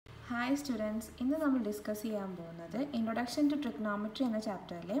Hi students, ഇന്ന് നമ്മൾ discuss ചെയ്യാൻ പോകുന്നത് ഇൻട്രൊഡക്ഷൻ ടു ട്രിഗണോമെട്രി എന്ന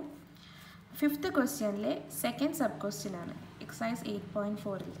ചാപ്റ്ററിലെ 5th ക്വസ്റ്റ്യനിലെ സെക്കൻഡ് സബ് ക്വസ്റ്റ്യൻ ആണ് exercise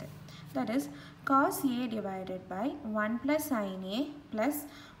 8.4ലെ. That is cos A divided by 1 plus sin A plus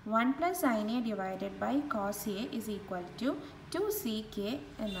 1 plus sin A divided by cos A is equal to 2ck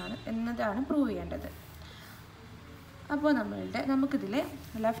എന്നതാണ് prove ചെയ്യേണ്ടത്. അപ്പോൾ നമുക്കിതിൽ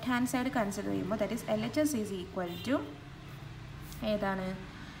left hand side consider ചെയ്യുമ്പോൾ that is LHS is equal to ഏതാണ്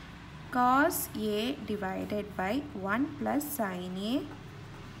cos A divided by 1 plus sin A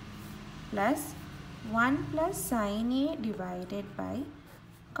plus 1 plus sin A divided by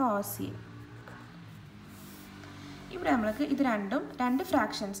cos A. ഇവിടെ നമ്മൾക്ക് ഇത് രണ്ട്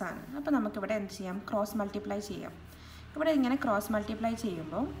ഫ്രാക്ഷൻസ് ആണ്. അപ്പോൾ നമുക്കിവിടെ എന്ത് ചെയ്യാം, ക്രോസ് മൾട്ടിപ്ലൈ ചെയ്യാം. ഇവിടെ ഇങ്ങനെ ക്രോസ് മൾട്ടിപ്ലൈ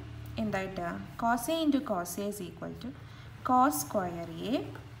ചെയ്യുമ്പോൾ എന്തായിട്ട് cos A into cos A is equal to cos square A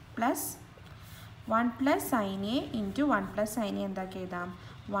plus 1 plus sin A into 1 plus sin A എന്താക്കി എഴുതാം,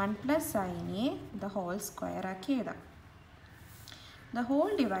 1 plus sin A the whole square ആക്കി എഴുതാം. The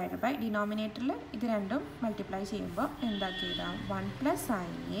whole divided by ഡിനോമിനേറ്ററിൽ ഇത് രണ്ടും multiply ചെയ്യുമ്പോൾ എന്താക്കി എഴുതാം, 1 plus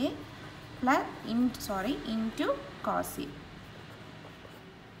sin A plus into cos A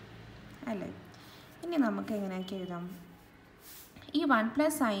അല്ലേ. ഇനി നമുക്ക് എങ്ങനെയാക്കി എഴുതാം, ഈ 1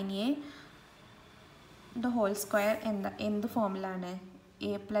 plus sin A the whole square എന്ത് ഫോമിലാണ്,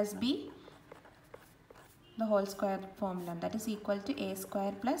 A plus B the whole square formula, that is equal to a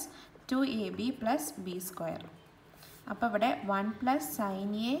square plus 2ab plus b square. അപ്പോൾ ഇവിടെ 1 plus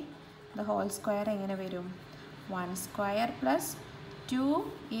sin A the whole square എങ്ങനെ വരും, 1 square plus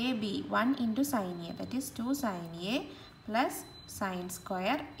 2ab 1 into sin A, that is 2 sin A plus sin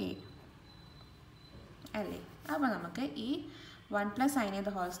square A അല്ലേ. അപ്പോൾ നമുക്ക് ഈ 1 plus sin A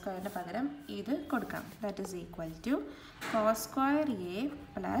the whole square പകരം ഇത് കൊടുക്കാം, that is equal to cos square A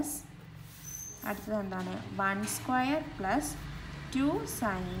plus അടുത്തത് എന്താണ് 1 square plus 2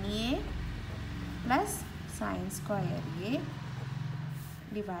 sin A plus sin square A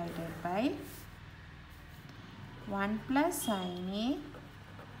divided by 1 plus sin A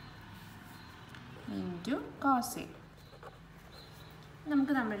into cos A.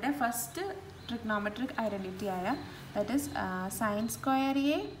 നമുക്ക് നമ്മളുടെ ഫസ്റ്റ് ട്രിഗ്നോമെട്രിക് ഐഡൻറ്റിറ്റി ആയ that is sin square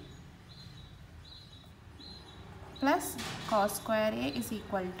A plus cos square A is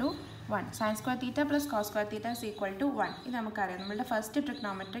equal to 1. Sin square theta plus cos square theta is equal to 1. ഇത് നമുക്കറിയാം, നമ്മളുടെ first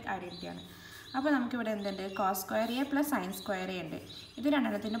trigonometric identity ആണ്. അപ്പോൾ നമുക്കിവിടെ എന്തുണ്ട്, cos square A plus sin square A ഉണ്ട്. ഇത്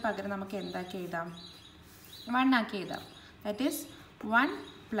രണ്ടെണ്ണത്തിന് പകരം നമുക്ക് എന്താക്കി എഴുതാം, 1 ആക്കി എഴുതാം. That is 1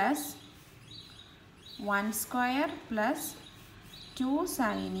 plus 1 square plus 2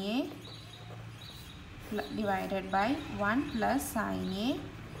 sin A divided by 1 plus sin A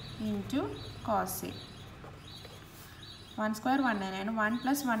into cos A. 1 square 1 ആണ്, 1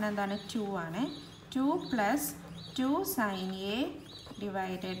 plus 1 എന്താണ് 2 ആണ്. 2 plus 2 sin A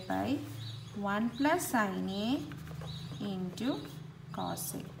divided by 1 plus sin A into cos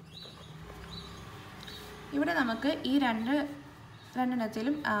A. ഇവിടെ നമുക്ക് ഈ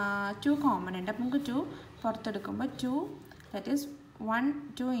രണ്ടെണ്ണത്തിലും 2 കോമൺ ഉണ്ട്. അപ്പോൾ നമുക്ക് 2 പുറത്തെടുക്കുമ്പോൾ 2 that is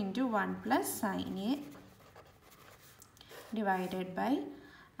 2 into 1 plus sin A divided by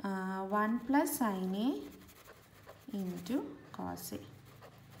 1 plus sin A into cos A.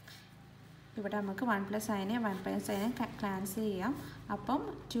 ഇവിടെ നമുക്ക് 1 plus sin A 1 plus sin A cancel ചെയ്യാം. അപ്പം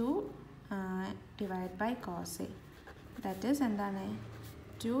 2 divided by cos A, that is എന്താണ്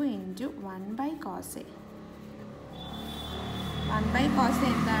 2 into 1 by cos A. 1 by cos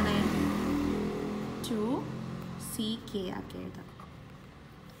A എന്താണ് 2ck ആക്കി എഴുതാം,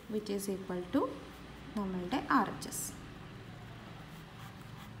 which is equal to നമ്മളുടെ RHS.